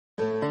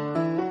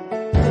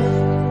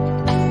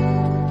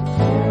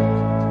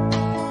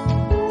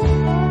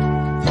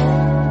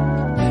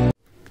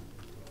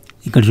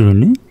ఇక్కడ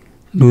చూడండి,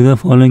 do the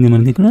following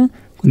మనకి ఇక్కడ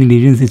కొన్ని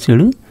డివిజన్స్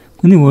ఇచ్చాడు,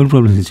 కొన్ని వర్డ్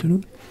ప్రాబ్లమ్స్ ఇచ్చాడు.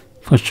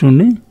 ఫస్ట్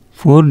చూడండి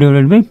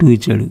 4/2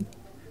 ఇచ్చాడు.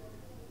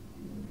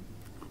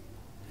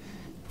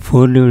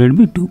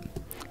 4/2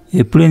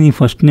 ఎప్పుడైనా ఈ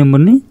ఫస్ట్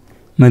నెంబర్ని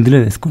మధ్యలో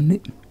వేసుకోండి.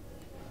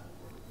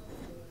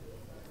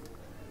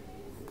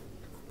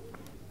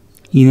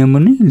 ఈ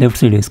నెంబర్ని లెఫ్ట్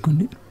సైడ్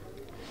వేసుకోండి.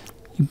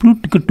 ఇప్పుడు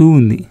ఇక్కడ 2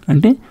 ఉంది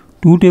అంటే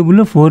 2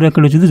 టేబుల్లో 4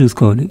 ఎక్కడ వచ్చిందో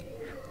చూసుకోవాలి.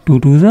 2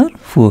 2s are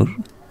 4.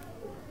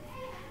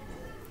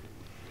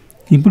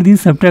 ఇప్పుడు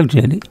దీన్ని సబ్ట్రాక్ట్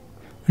చేయాలి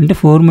అంటే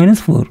 4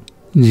 - 4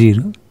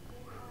 0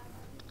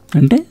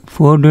 అంటే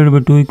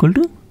 4/2 =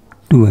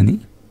 2 అని.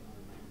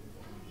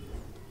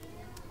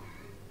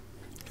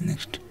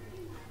 నెక్స్ట్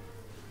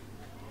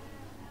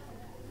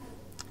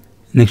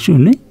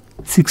చూడండి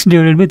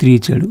 6/3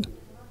 ఇచ్చాడు.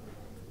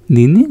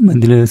 దీన్ని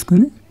మధ్యలో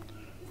వేసుకొని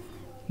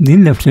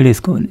దీన్ని లెఫ్ట్ సైడ్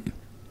వేసుకోవాలి.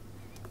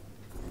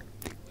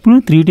 ఇప్పుడు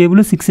 3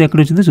 టేబుల్లో 6 ఎక్కడ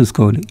వచ్చిందో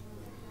చూసుకోవాలి.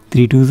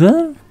 3 2s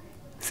are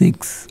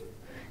 6.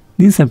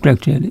 దీన్ని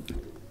సబ్ట్రాక్ట్ చేయాలి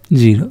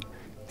 0.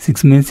 6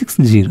 - 6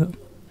 0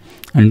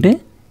 అంటే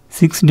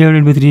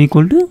 6/3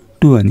 =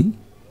 2 అని.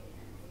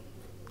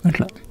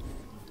 అట్లా.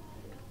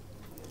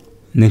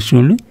 నెక్స్ట్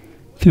చూడండి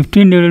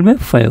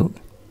 15/5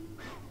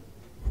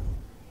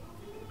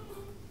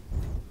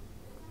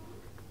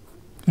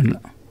 అట్లా.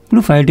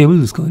 ఇప్పుడు 5 టేబుల్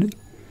చూసుకోవాలి.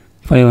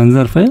 5 1s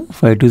are 5,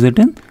 5 2s are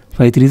 10,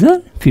 5 3s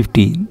are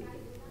 15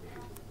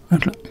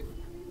 అట్లా.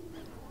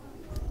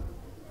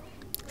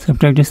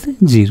 సబ్ట్రాక్ట్ చేస్తే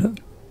 0.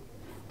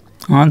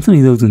 ఆన్సర్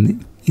ఇది అవుతుంది,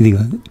 ఇది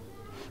కాదు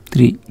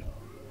 3.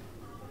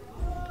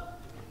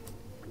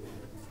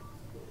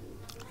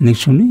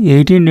 నెక్స్ట్ చూడండి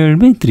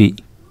 18/3.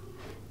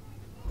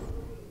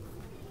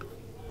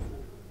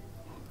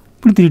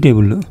 ఇప్పుడు 3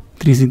 టేబుల్లో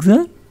 3 6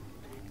 are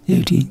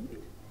 18,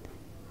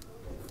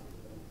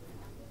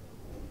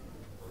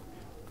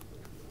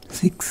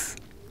 6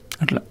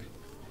 అట్లా.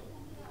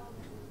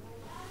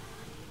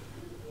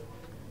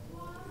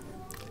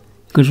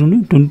 ఇక్కడ చూడండి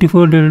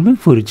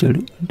 24/4 ఇచ్చాడు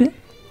అంటే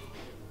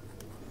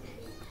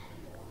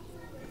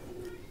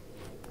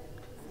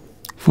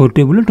 4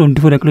 టేబుల్లో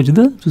 24 ఎక్కడ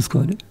వచ్చిందో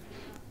చూసుకోవాలి.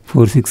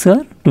 4 6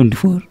 are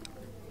 24.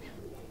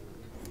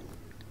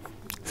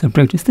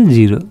 సబ్ట్రాక్ట్ చేస్తే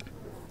 0.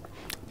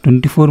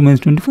 24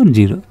 - 24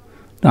 0.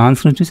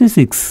 ఆన్సర్ వచ్చేసి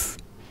 6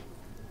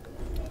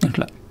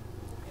 అట్లా.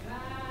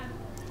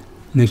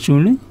 నెక్స్ట్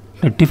చూడండి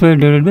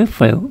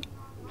 35/5.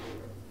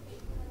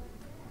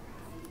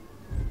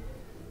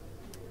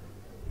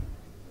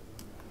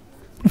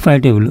 ఇప్పుడు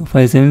 5 టేబుల్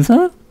 5 7s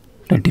are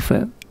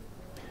 35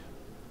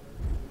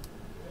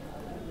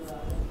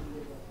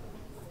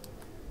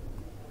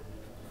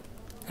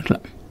 అట్లా.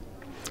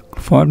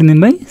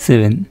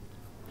 49/7.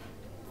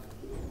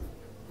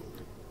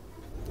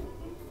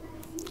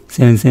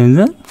 7 7s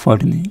are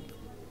 49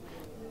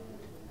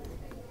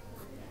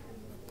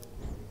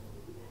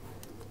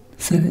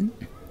 7.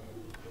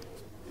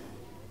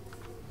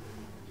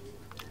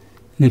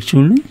 నెక్స్ట్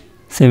చూడండి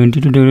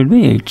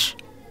 72/8.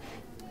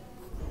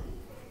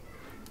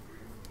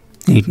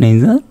 8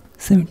 9s are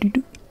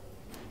 72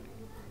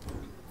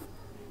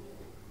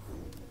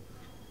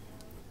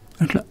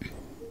 అట్లా.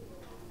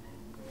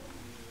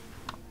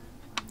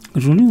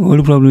 చూడండి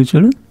ఓల్డ్ ప్రాబ్లం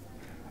ఇచ్చాడు.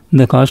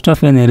 The cost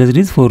of N eraser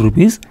is 4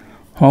 rupees.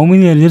 How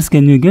many erasers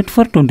can you get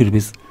for 20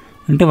 rupees?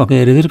 అంటే ఒక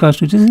ఎరేజర్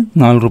కాస్ట్ వచ్చేసి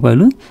 4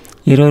 రూపాయలు.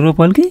 20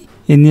 రూపాయలకి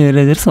ఎన్ని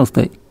ఎరేజర్స్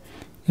వస్తాయి?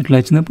 ఇట్లా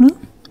వచ్చినప్పుడు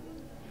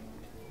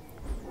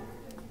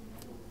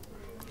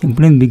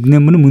ఎప్పుడైనా బిగ్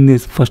నెంబర్ని ముందు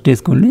ఫస్ట్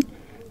వేసుకోండి.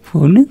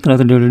 4ని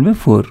తర్వాత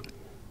 /4.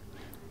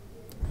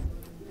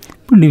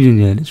 ఇప్పుడు డివిజన్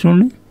చేయాలి.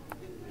 చూడండి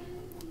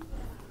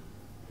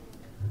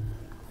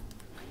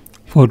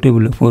 4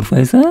 టేబుల్లో 4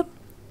 5s are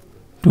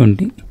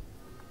 20.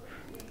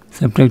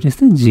 సబ్ట్రాక్ట్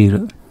చేస్తే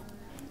 0.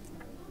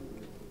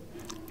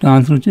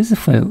 ఆన్సర్ వచ్చేసి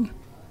 5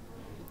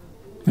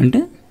 అంటే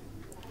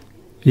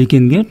we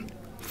can get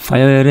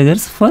 5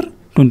 erasers for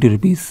 20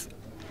 rupees.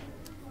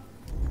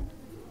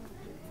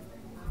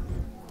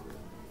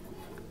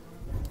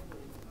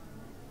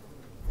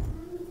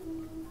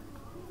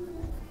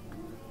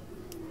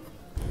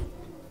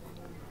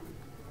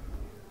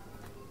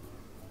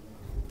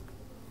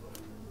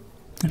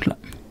 అట్లా.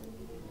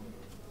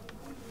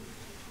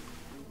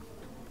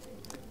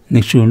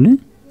 నెక్స్ట్ చూడండి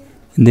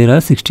there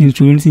are 16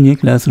 students in a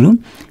classroom.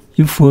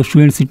 If 4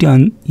 students sit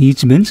on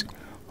each bench,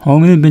 how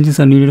many benches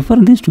are needed for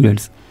these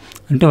students?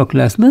 అంటే ఒక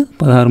క్లాస్లో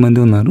 16 మంది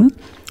ఉన్నారు.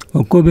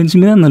 ఒక్కో బెంచ్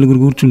మీద 4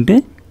 కూర్చుంటే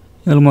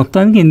వాళ్ళు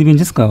మొత్తానికి ఎన్ని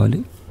బెంచెస్ కావాలి?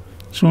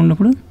 చూడండి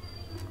ఇప్పుడు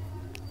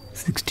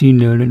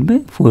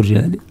 16/4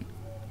 చేయాలి.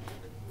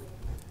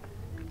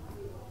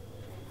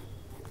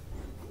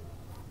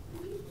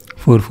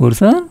 4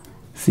 4s are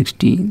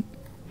 16.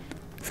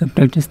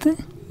 సబ్ట్రాక్ట్ చేస్తే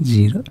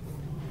 0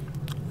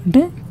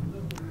 అంటే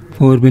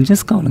 4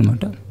 benches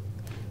కావాలన్నమాట.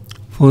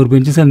 4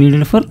 benches are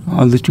needed for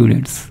all the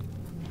students.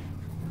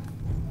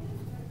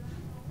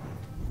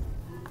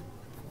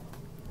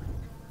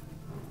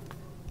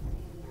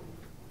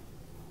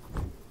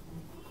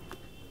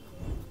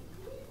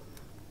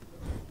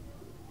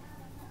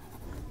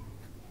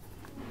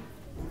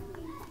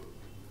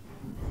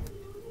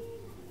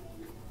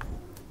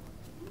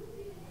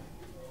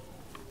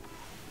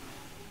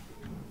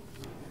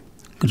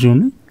 ఇక్కడ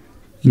చూడండి.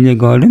 In a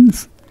garden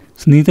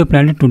Sunitha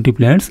planted 20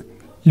 plants.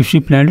 If she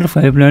planted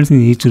 5 plants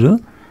in each row,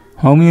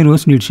 how many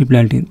rose need she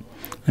plant in?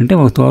 అంటే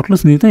ఒక తోటలో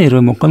సునీత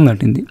 20 మొక్కలు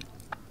నాటింది.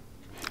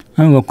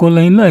 ఆమె ఒక్కో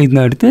లైన్లో 5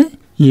 నాటితే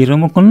ఈ 20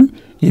 మొక్కలను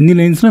ఎన్ని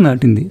లైన్స్లో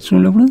నాటింది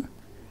చూడండి. అప్పుడు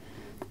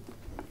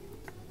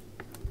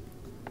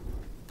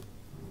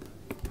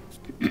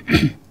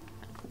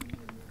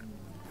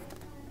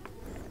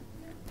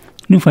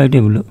నువ్వు 5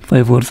 టేబుల్లో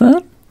 5 4s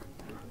are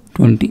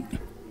 20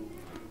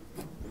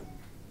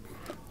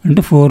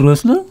 అంటే 4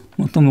 rows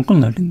మొత్తం మొక్కలు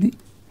నాటింది.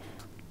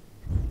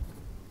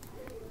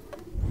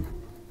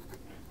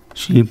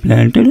 She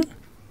planted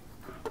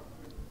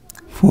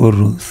 4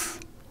 rows.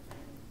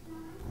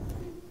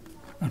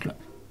 అట్లా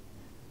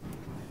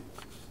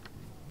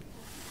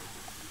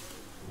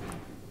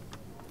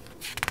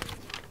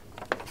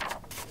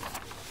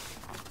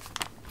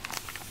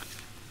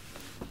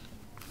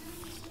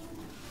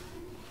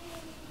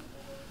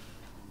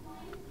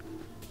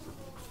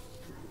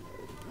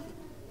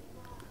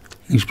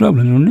నెక్స్ట్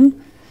ప్రాబ్లం చూడండి.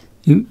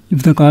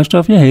 If the cost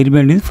of A hair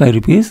band is 5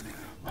 rupees,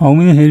 how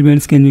many hair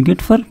bands can you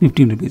get for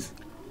 15 rupees?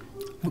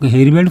 ఒక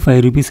హెయిర్ బ్యాండ్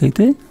 5 rupees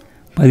అయితే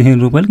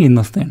 15 రూపాయలకి ఎన్ని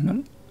వస్తాయి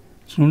అన్నారు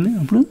చూడండి.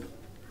 అప్పుడు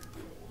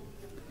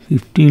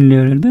 15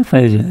 divided by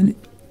 5 చేయాలి.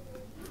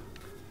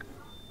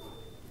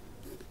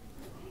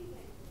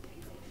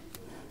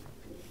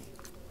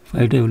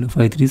 ఫైవ్ టేబుల్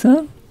 5 3s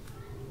are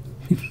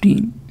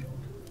 15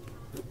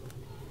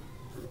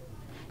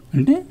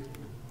 అంటే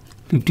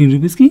 15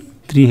 రూపీస్కి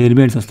 3 హెయిర్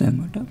బ్యాండ్స్ వస్తాయి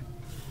అన్నమాట.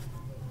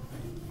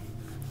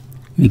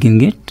 We can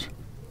get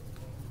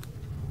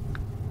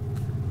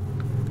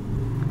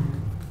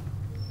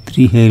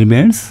 3 hair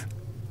bands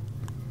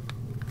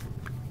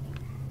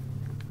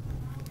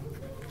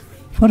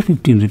for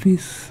 15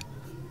 rupees.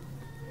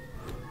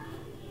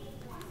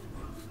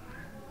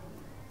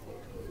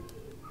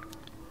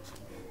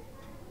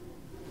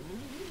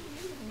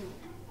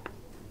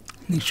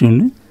 Next one,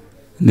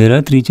 there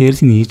are 3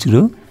 chairs in each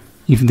row.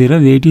 If there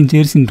are 18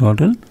 chairs in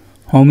total,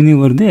 how many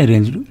were they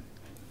arranged?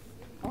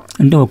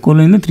 అంటే ఒక్కో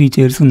లైన్లో 3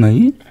 chairs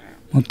ఉన్నాయి,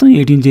 మొత్తం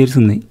 18 chairs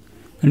ఉన్నాయి.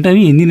 అంటే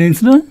అవి ఎన్ని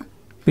లైన్స్లో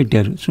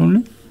పెట్టారు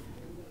చూడండి.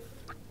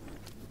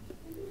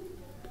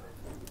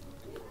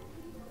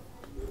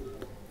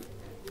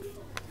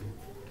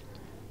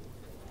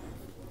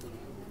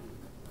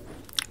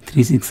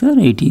 త్రీ 6 are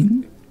 18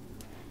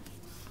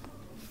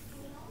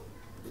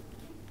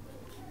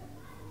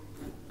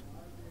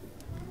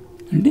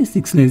 అంటే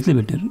 6 లైన్స్లో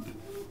పెట్టారు.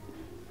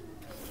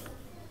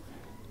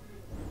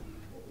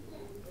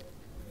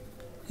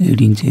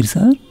 chairs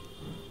are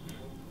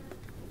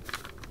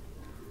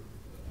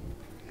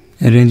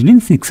arranged in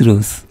 6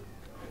 rows.